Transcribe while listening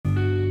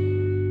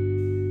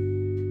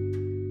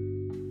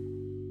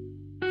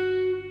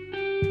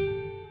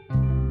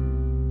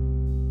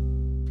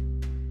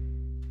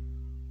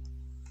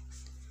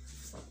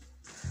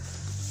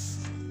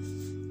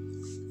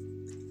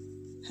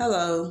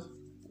Hello,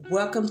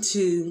 welcome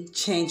to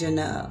Changing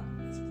Up.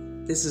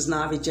 This is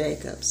Navi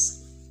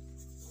Jacobs.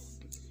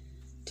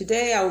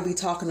 Today I will be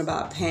talking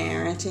about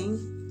parenting,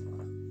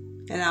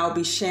 and I will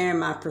be sharing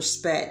my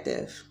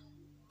perspective.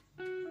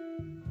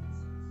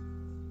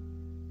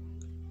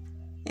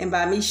 And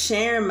by me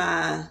sharing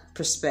my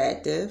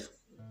perspective,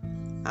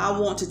 I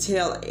want to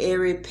tell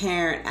every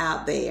parent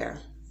out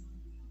there,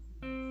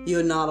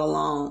 you're not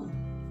alone.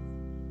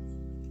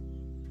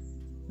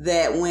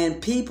 That when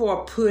people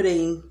are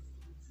putting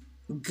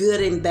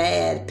good and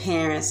bad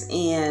parents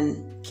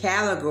in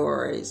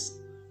categories,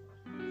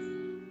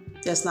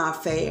 that's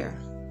not fair.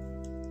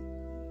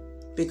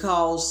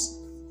 Because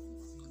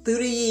through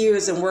the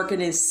years and working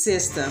in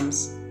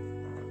systems,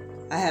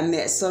 I have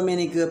met so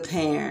many good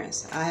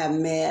parents. I have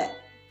met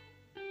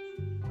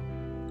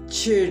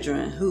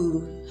children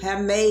who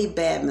have made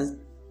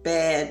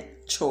bad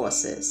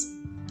choices.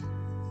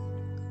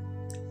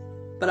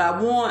 But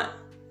I want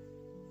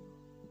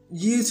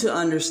you to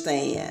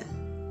understand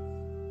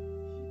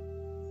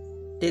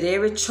that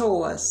every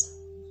choice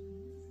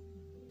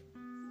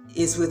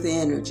is with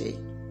energy.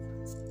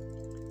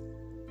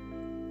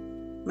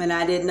 And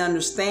I didn't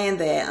understand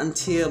that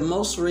until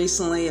most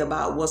recently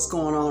about what's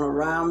going on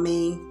around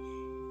me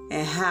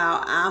and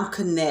how I'm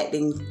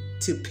connecting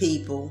to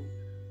people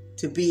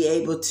to be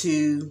able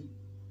to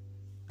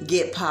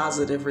get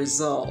positive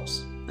results.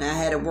 And I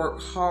had to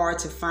work hard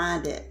to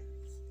find it.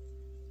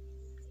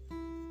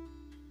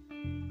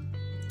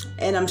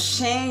 And I'm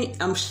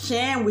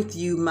sharing with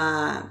you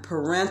my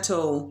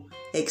parental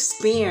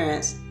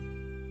experience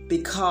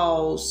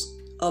because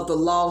of the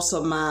loss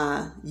of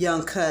my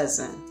young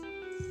cousin.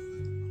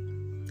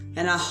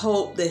 And I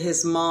hope that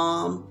his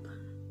mom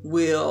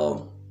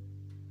will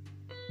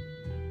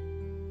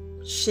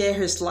share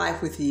his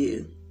life with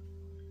you,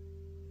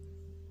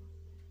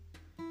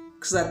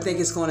 because I think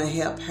it's going to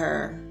help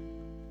her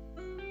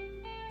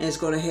and it's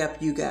going to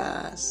help you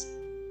guys.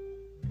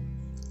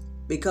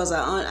 Because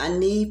I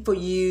need for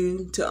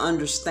you to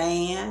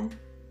understand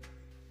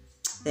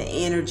that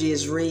energy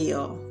is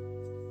real.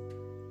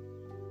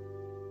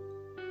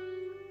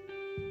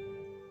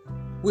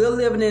 We're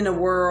living in a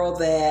world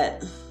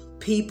that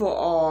people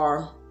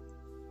are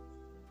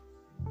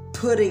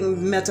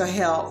putting mental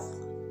health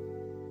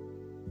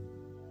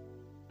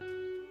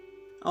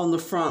on the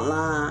front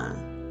line.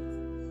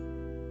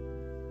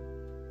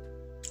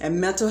 And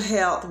mental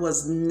health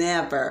was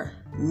never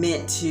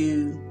meant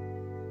to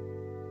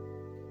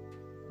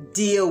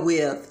deal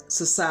with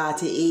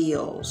society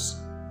ills.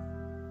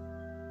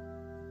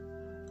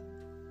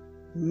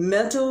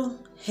 Mental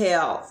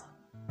health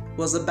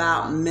was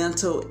about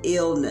mental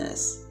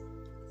illness,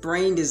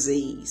 brain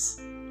disease,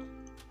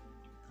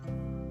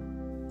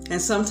 and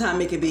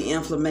sometimes it can be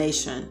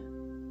inflammation.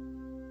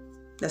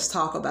 Let's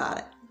talk about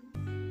it.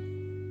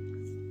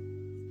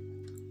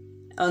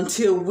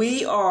 Until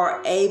we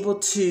are able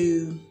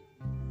to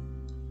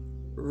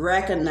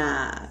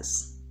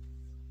recognize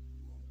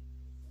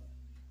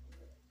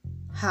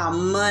how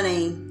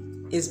money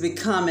is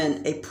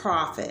becoming a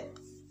profit,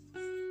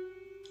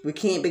 we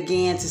can't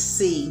begin to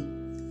see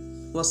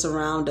what's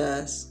around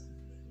us.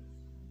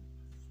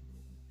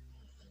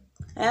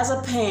 As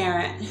a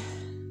parent,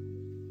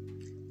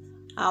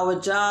 our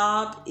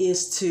job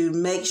is to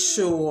make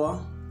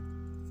sure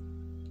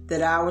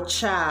that our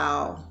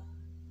child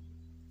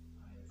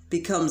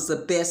becomes the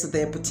best of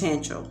their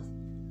potential.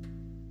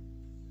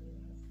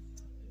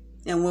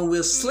 And when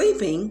we're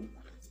sleeping,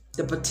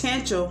 the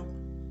potential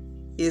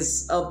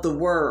is of the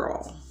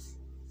world,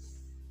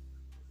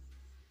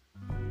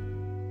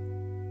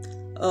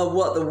 of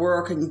what the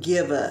world can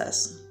give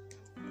us.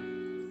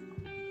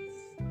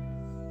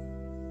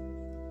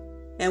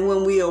 And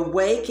when we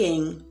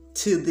awaken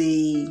to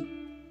the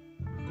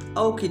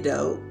okie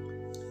doke,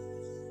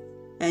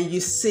 and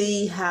you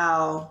see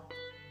how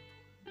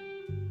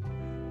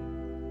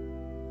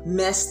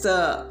messed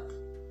up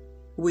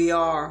we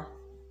are,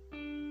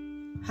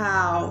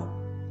 how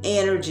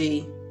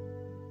energy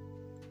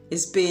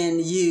is being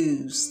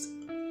used,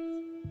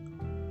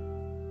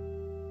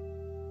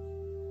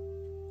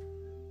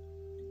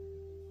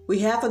 we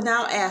have to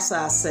now ask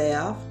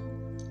ourselves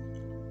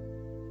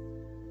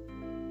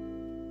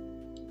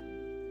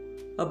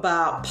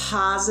about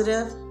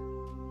positive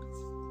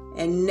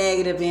and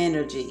negative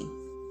energy,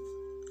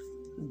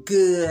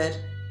 good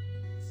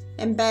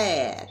and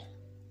bad.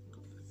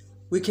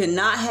 We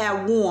cannot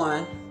have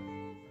one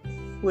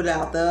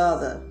without the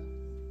other.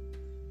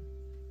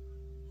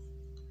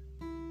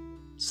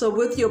 So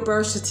with your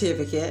birth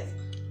certificate,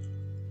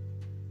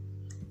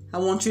 I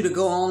want you to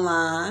go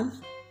online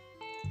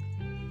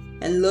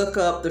and look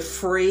up the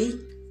free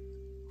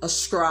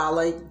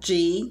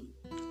astrology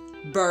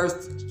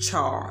birth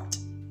chart.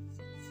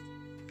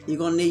 You're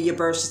going to need your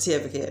birth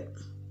certificate.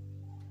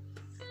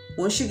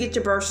 Once you get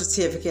your birth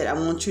certificate, I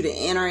want you to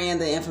enter in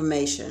the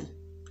information.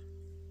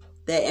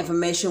 That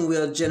information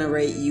will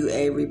generate you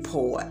a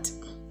report.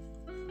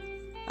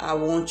 I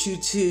want you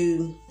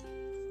to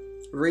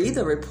read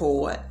the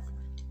report.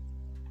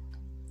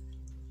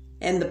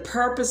 And the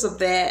purpose of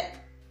that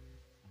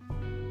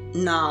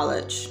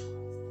knowledge.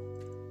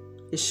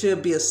 It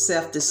should be a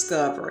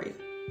self-discovery.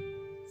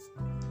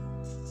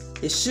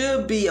 It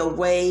should be a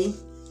way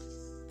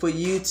for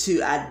you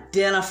to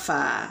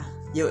identify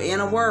your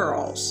inner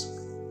worlds.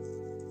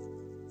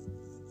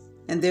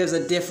 And there's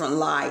a different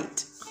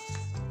light.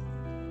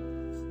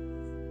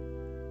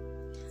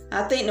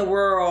 I think the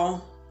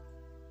world,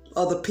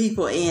 or the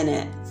people in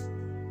it,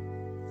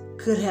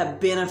 could have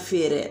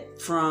benefited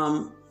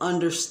from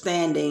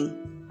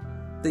understanding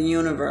the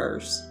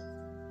universe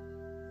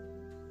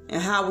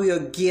and how we are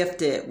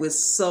gifted with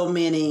so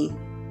many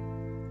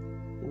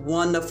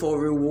wonderful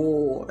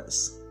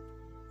rewards.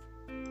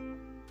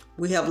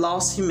 We have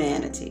lost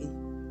humanity.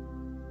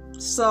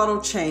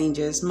 Subtle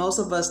changes. Most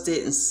of us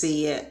didn't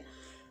see it,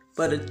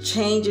 but the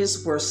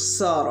changes were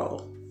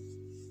subtle.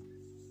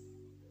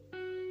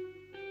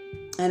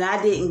 And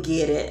I didn't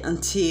get it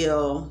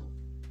until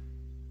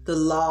the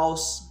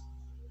loss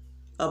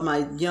of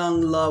my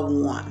young loved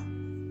one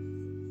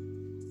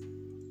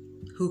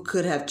who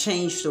could have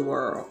changed the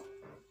world.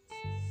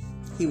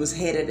 He was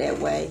headed that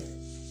way.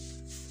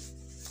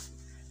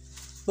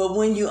 But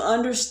when you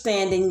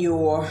understanding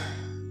your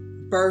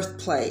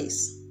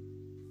birthplace,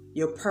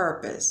 your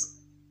purpose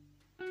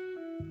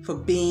for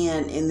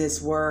being in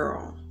this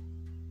world,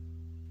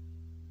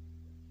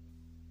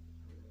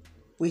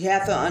 we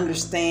have to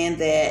understand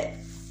that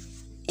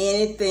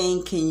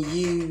anything can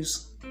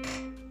use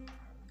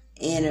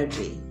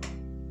energy,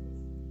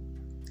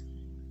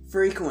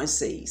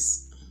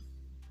 frequencies,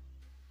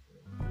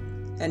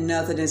 and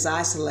nothing is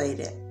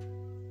isolated.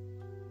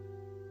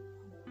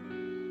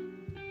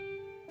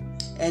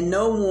 And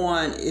no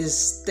one is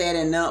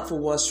standing up for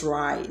what's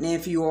right. And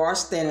if you are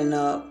standing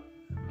up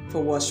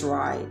for what's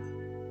right,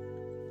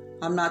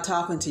 I'm not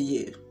talking to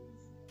you.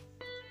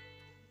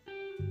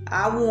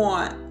 I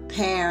want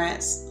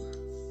parents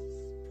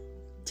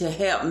to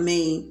help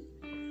me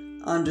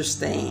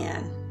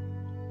understand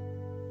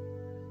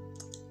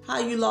how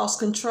you lost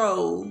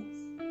control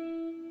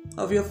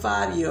of your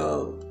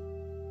 5-year-old.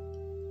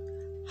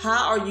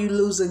 How are you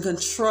losing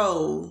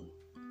control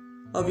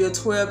of your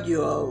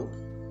 12-year-old?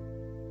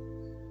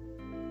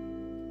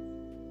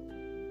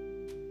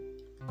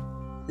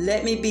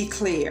 Let me be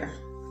clear.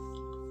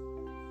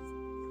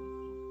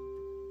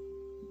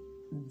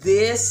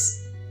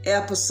 This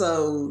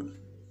episode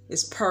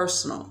is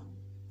personal.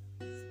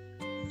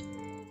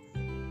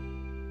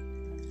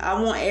 I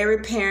want every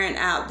parent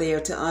out there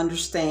to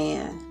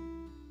understand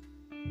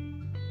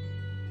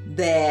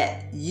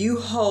that you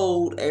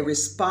hold a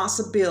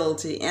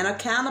responsibility and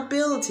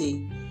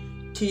accountability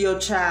to your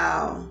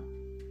child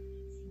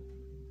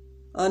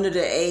under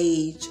the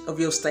age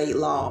of your state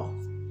law.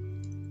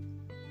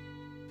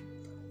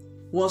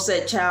 Once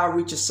that child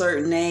reaches a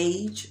certain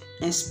age,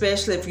 and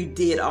especially if you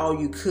did all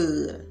you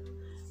could,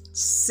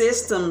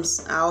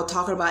 systems, I'll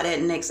talk about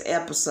that next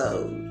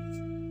episode.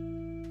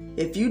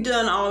 If you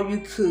done all you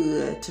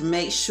could to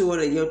make sure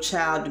that your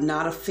child do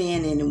not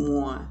offend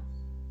anyone,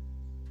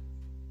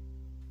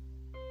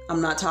 I'm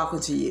not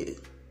talking to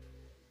you.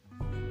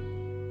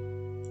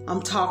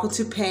 I'm talking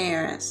to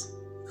parents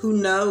who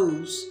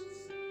knows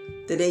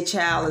that their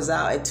child is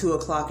out at 2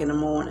 o'clock in the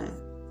morning.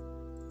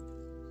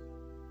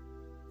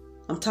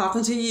 I'm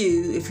talking to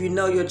you if you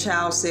know your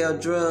child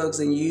sells drugs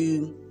and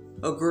you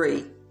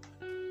agree.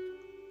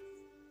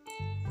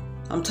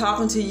 I'm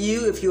talking to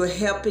you if you're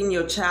helping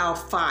your child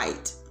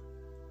fight,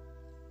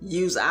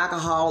 use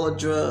alcohol or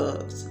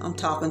drugs. I'm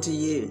talking to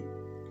you.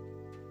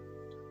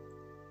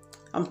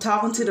 I'm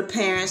talking to the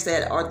parents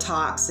that are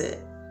toxic.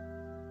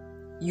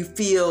 You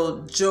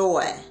feel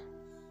joy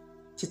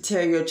to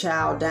tear your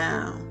child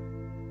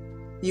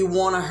down. You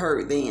want to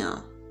hurt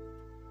them.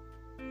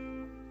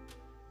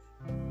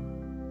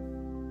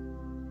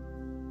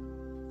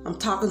 I'm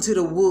talking to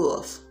the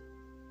wolf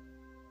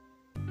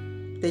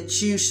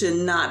that you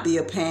should not be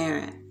a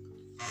parent.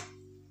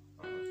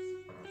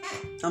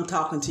 I'm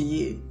talking to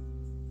you.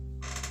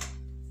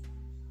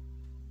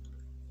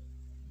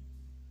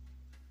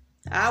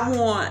 I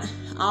want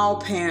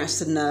all parents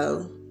to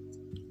know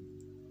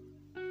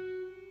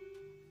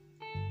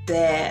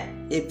that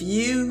if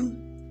you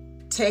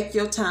take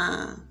your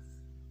time,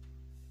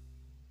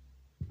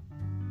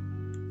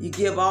 you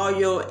give all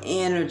your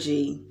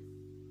energy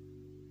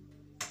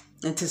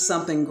into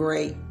something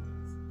great,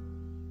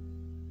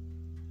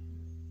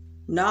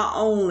 not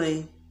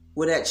only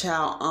will that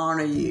child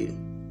honor you,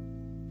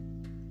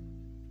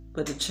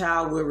 but the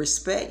child will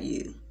respect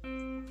you.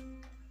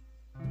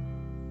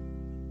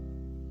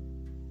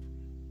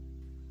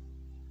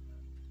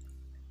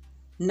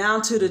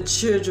 Now to the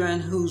children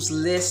who's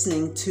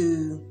listening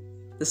to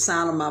the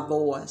sound of my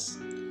voice,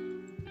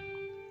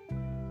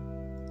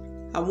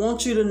 I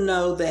want you to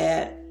know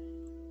that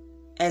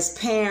as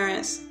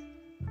parents,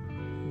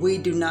 we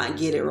do not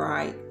get it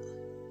right.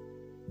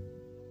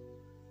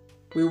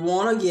 We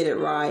want to get it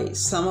right.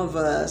 Some of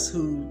us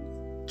who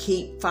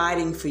keep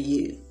fighting for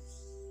you,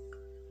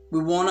 we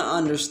want to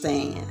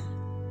understand.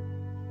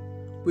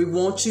 We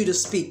want you to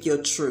speak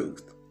your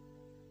truth.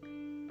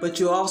 But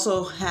you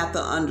also have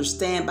to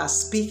understand by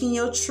speaking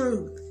your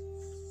truth,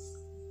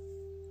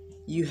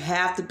 You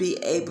have to be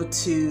able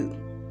to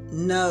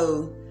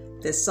know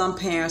that some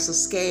parents are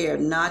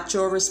scared. Not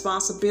your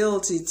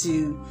responsibility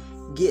to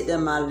get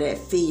them out of that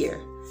fear,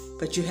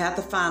 but you have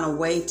to find a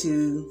way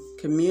to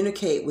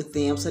communicate with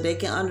them so they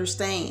can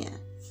understand.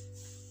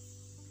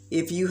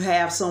 If you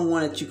have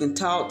someone that you can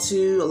talk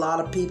to, a lot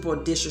of people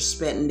are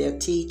disrespecting their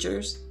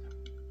teachers.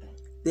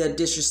 They're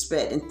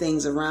disrespecting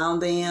things around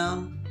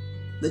them.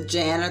 The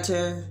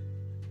janitor,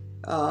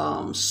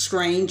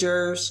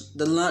 strangers,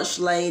 the lunch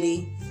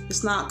lady.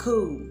 It's not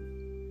cool.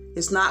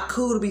 It's not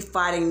cool to be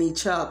fighting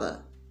each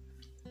other.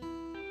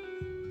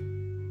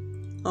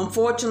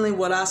 Unfortunately,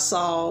 what I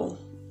saw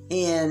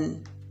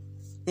in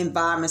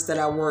environments that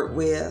I work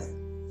with,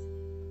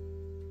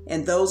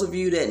 and those of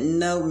you that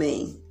know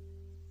me,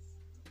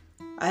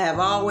 I have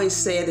always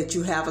said that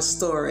you have a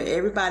story.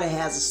 Everybody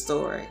has a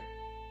story.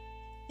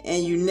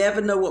 And you never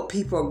know what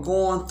people are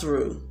going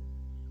through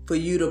for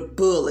you to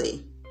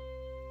bully,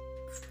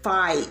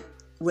 fight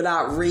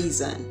without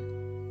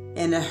reason,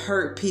 and to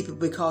hurt people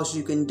because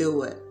you can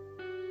do it.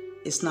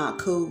 It's not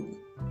cool.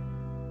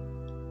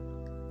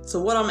 So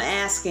what I'm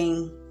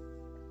asking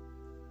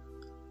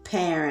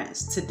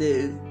parents to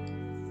do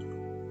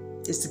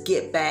is to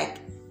get back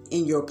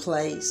in your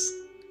place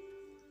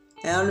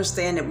and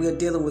understand that we're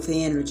dealing with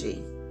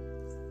energy.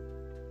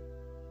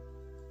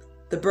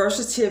 The birth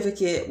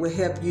certificate will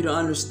help you to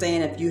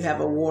understand if you have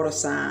a water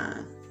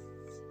sign,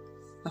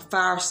 a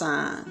fire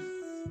sign,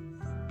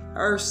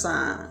 earth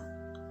sign,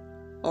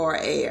 or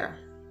air.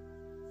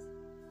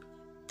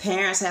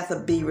 Parents have to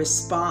be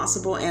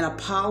responsible and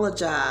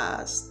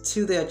apologize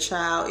to their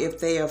child if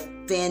they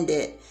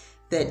offended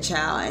that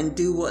child and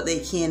do what they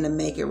can to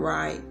make it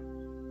right.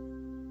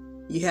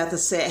 You have to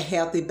set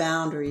healthy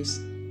boundaries.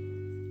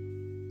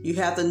 You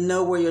have to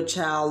know where your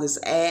child is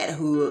at,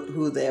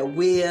 who they're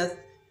with,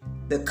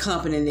 the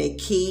company they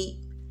keep,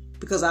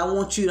 because I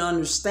want you to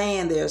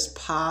understand there's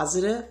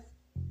positive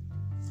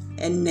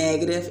and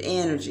negative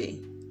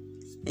energy,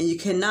 and you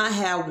cannot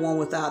have one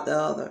without the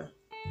other.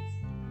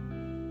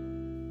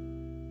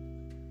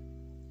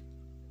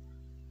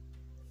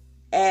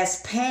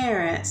 As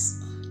parents,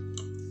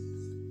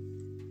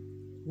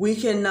 we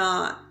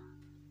cannot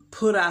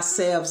put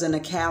ourselves in a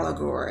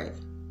category.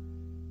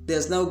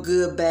 There's no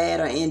good, bad,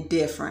 or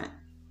indifferent.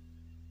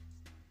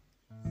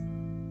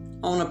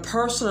 On a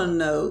personal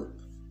note,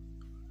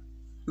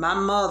 my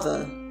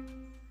mother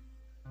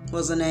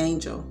was an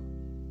angel.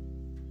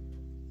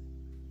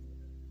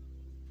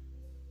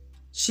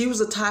 She was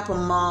the type of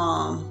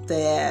mom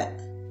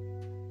that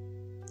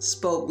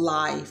spoke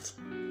life.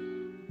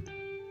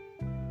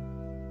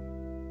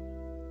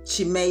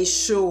 She made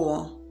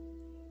sure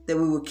that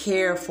we were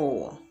cared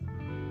for.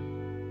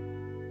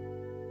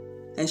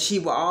 And she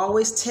would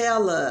always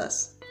tell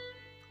us,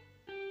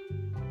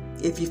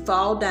 if you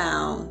fall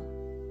down,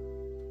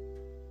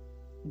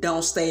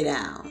 don't stay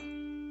down.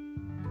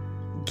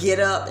 Get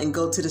up and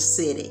go to the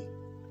city.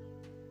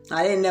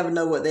 I didn't never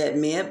know what that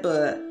meant,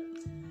 but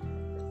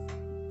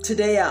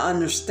today I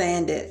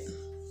understand it.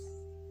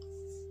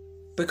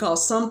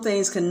 Because some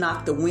things can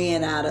knock the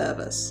wind out of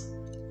us.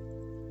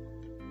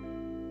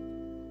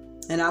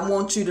 And I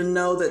want you to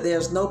know that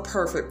there's no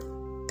perfect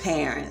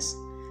parents.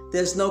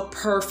 There's no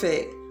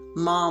perfect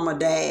mom or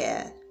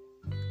dad.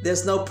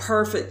 There's no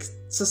perfect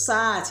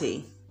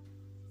society.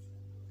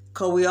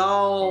 Because we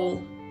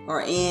all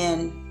are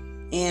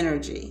in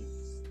energy.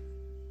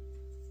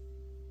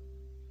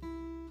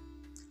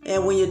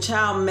 And when your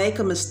child make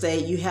a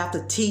mistake, you have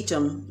to teach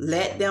them.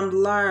 Let them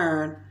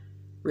learn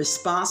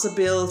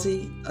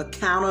responsibility,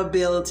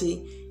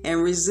 accountability,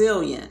 and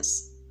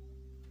resilience.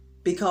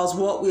 Because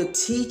what we're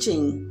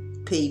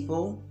teaching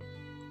people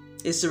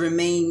is to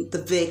remain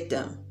the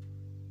victim.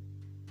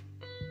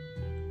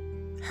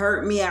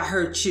 Hurt me, I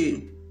hurt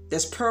you.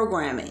 That's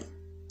programming.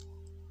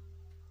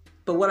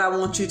 But what I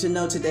want you to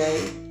know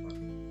today,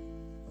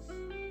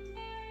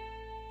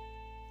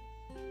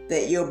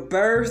 that your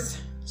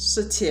birth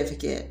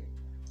certificate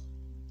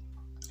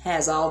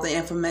has all the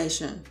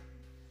information.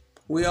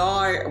 We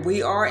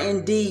are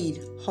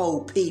indeed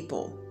whole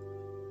people.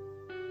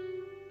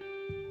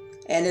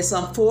 And it's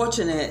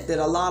unfortunate that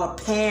a lot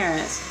of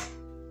parents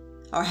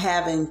are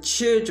having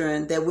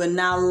children that we're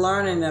now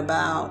learning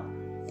about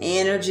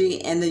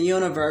energy and the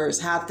universe,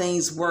 how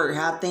things work,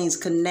 how things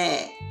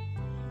connect.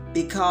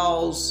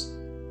 Because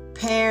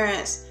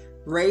parents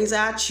raise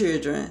our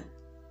children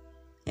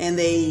and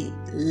they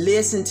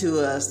listen to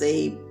us.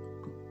 They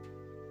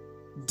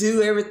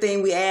do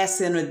everything we ask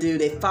them to do.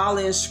 They follow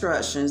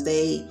instructions.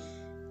 They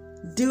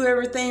do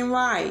everything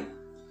right.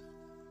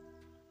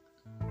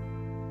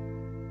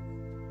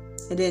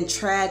 And then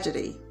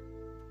tragedy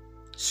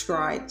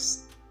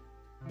strikes.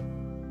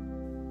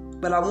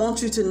 But I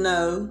want you to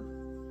know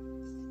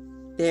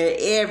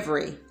that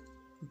every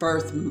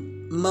birth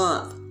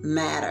month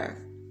matter.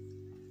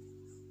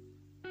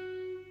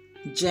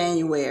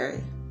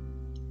 January,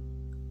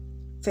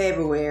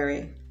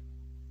 February,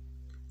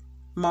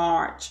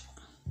 March,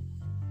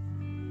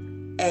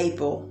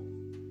 April,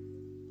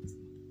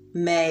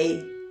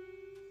 May,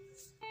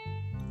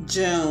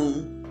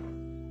 June,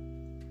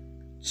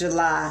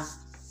 July,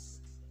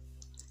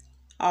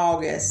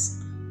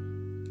 August,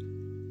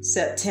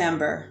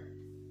 September,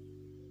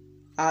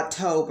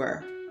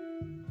 October,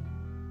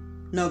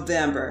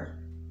 November,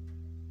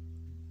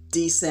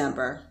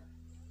 December.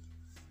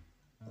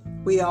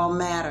 We all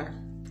matter.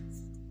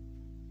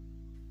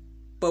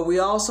 But we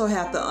also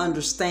have to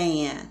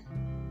understand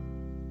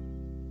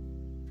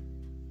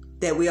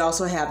that we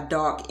also have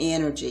dark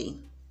energy.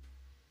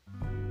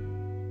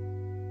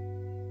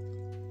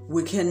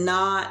 We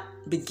cannot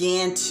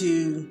begin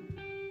to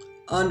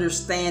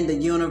understand the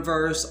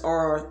universe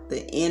or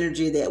the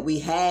energy that we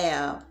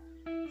have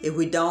if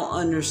we don't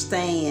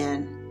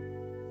understand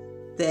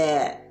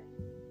that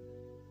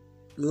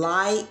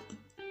light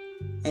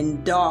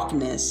and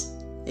darkness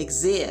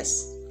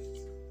exist.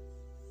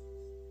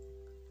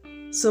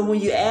 So when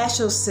you ask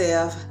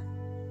yourself,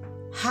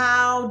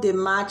 how did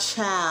my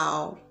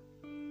child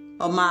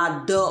or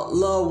my adult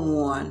loved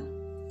one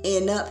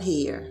end up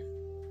here?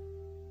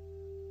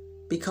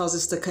 Because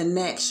it's the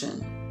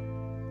connection.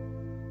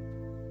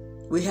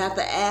 We have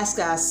to ask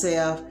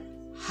ourselves,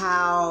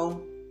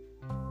 how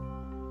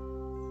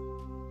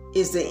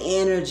is the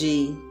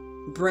energy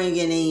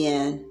bringing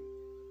in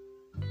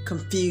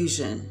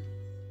confusion,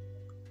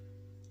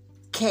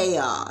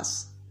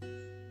 chaos,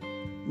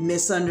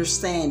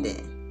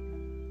 misunderstanding,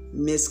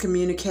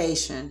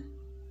 miscommunication,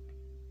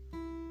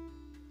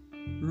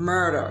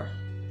 murder?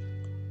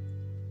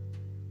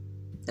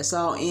 That's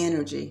all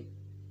energy.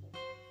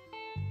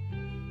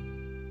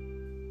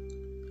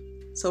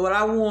 So what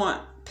I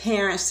want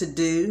parents to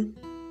do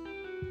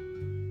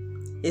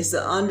is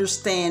to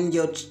understand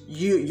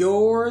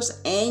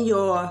yours and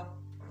your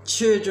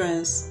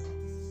children's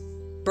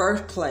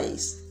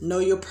birthplace. Know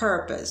your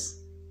purpose.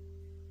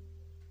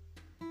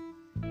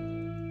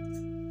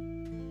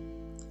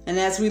 And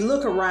as we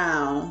look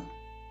around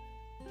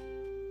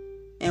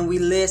and we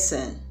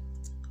listen,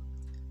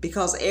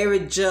 because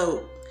every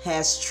joke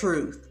has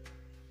truth.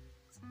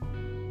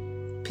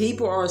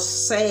 People are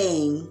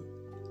saying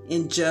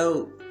in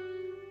joke,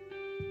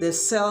 they're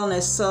selling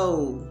their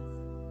soul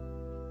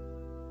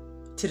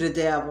to the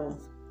devil.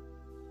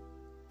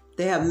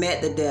 They have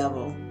met the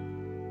devil.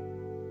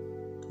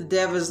 The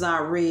devil is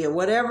not real.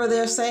 Whatever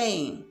they're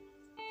saying.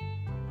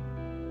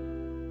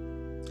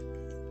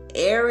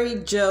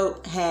 Every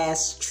joke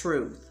has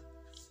truth.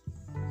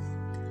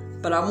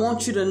 But I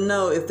want you to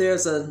know, if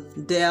there's a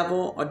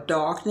devil or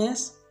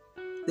darkness,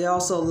 there's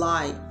also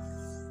light.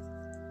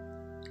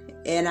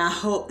 And I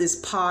hope this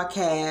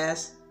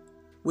podcast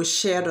will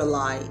share the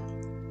light.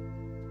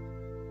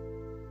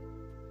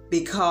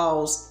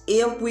 Because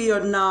if we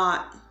are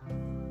not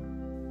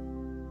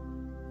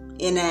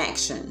in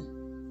action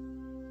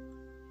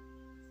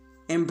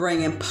and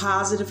bringing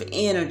positive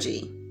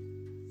energy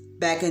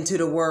back into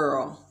the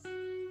world,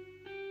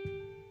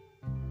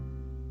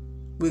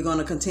 we're going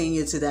to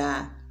continue to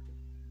die.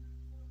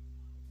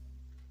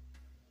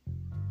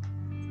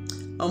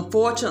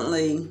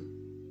 Unfortunately,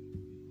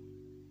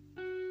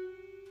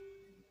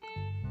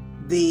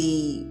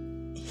 the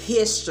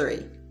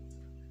history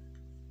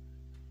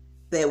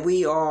that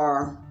we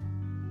are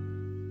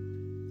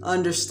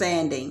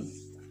understanding,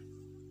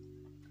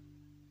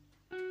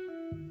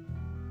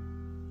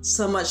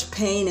 so much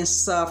pain and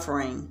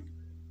suffering,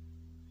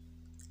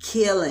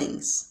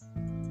 killings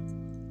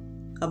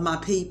of my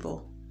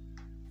people.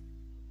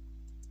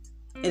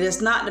 It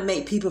is not to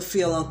make people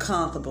feel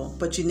uncomfortable,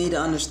 but you need to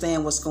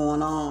understand what's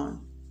going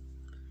on.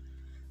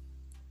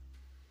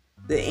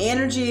 The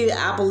energy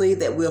I believe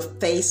that we're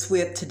faced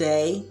with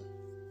today,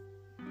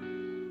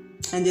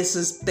 and this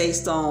is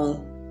based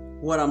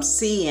on what I'm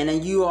seeing,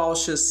 and you all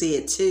should see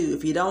it too.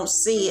 If you don't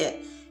see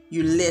it,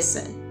 you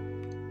listen.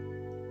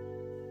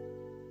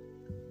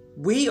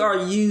 We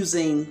are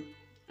using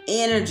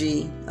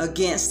energy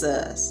against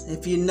us.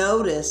 If you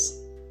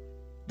notice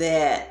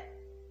that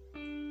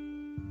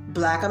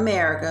Black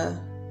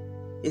America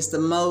is the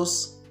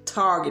most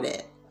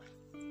targeted,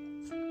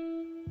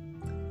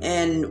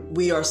 and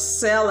we are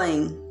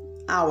selling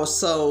our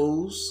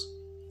souls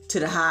to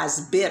the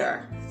highest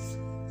bidder,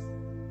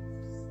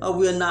 or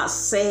we're not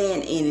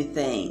saying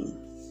anything.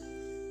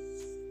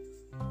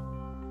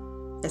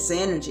 It's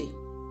energy.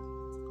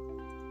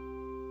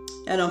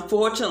 And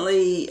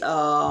unfortunately,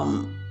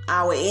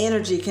 our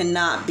energy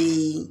cannot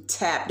be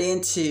tapped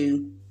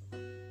into,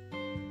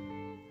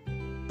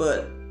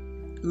 but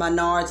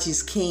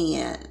minorities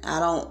can. I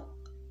don't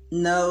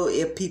know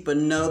if people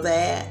know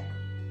that,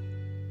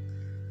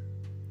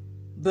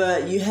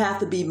 but you have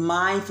to be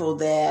mindful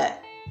that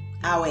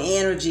our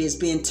energy is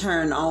being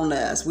turned on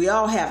us. We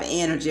all have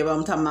energy, but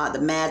I'm talking about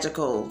the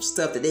magical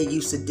stuff that they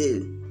used to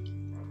do.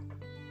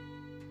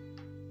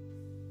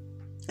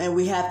 And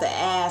we have to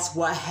ask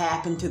what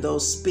happened to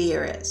those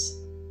spirits.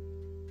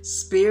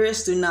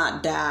 Spirits do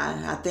not die.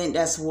 I think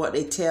that's what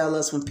they tell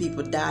us when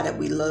people die that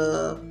we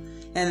love.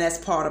 And that's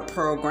part of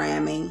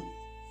programming.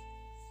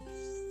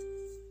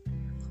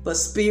 But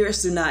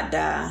spirits do not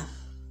die.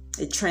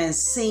 It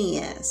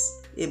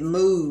transcends. It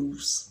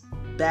moves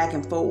back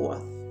and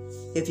forth.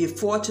 If you're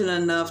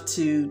fortunate enough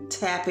to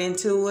tap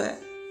into it,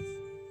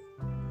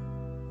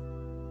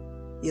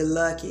 You're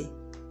lucky.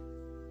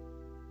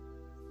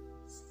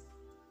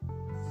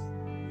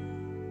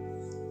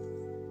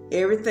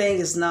 Everything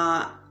is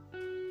not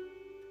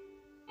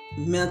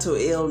mental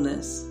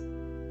illness.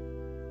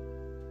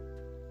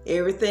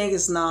 Everything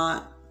is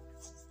not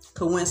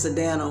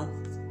coincidental.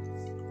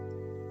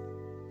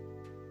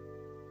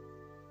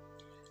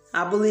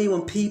 I believe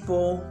when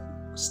people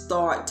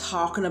start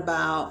talking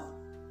about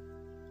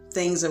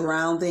things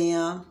around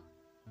them,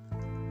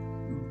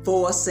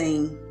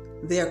 voicing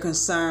their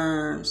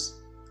concerns,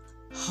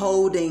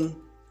 holding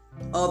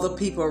other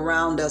people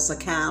around us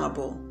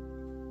accountable,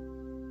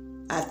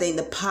 I think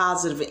the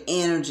positive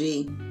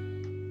energy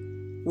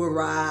will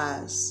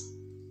rise.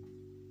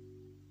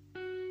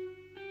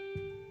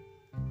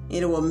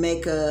 It will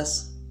make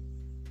us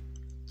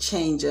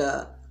change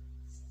up.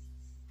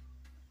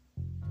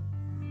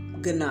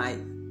 Good night.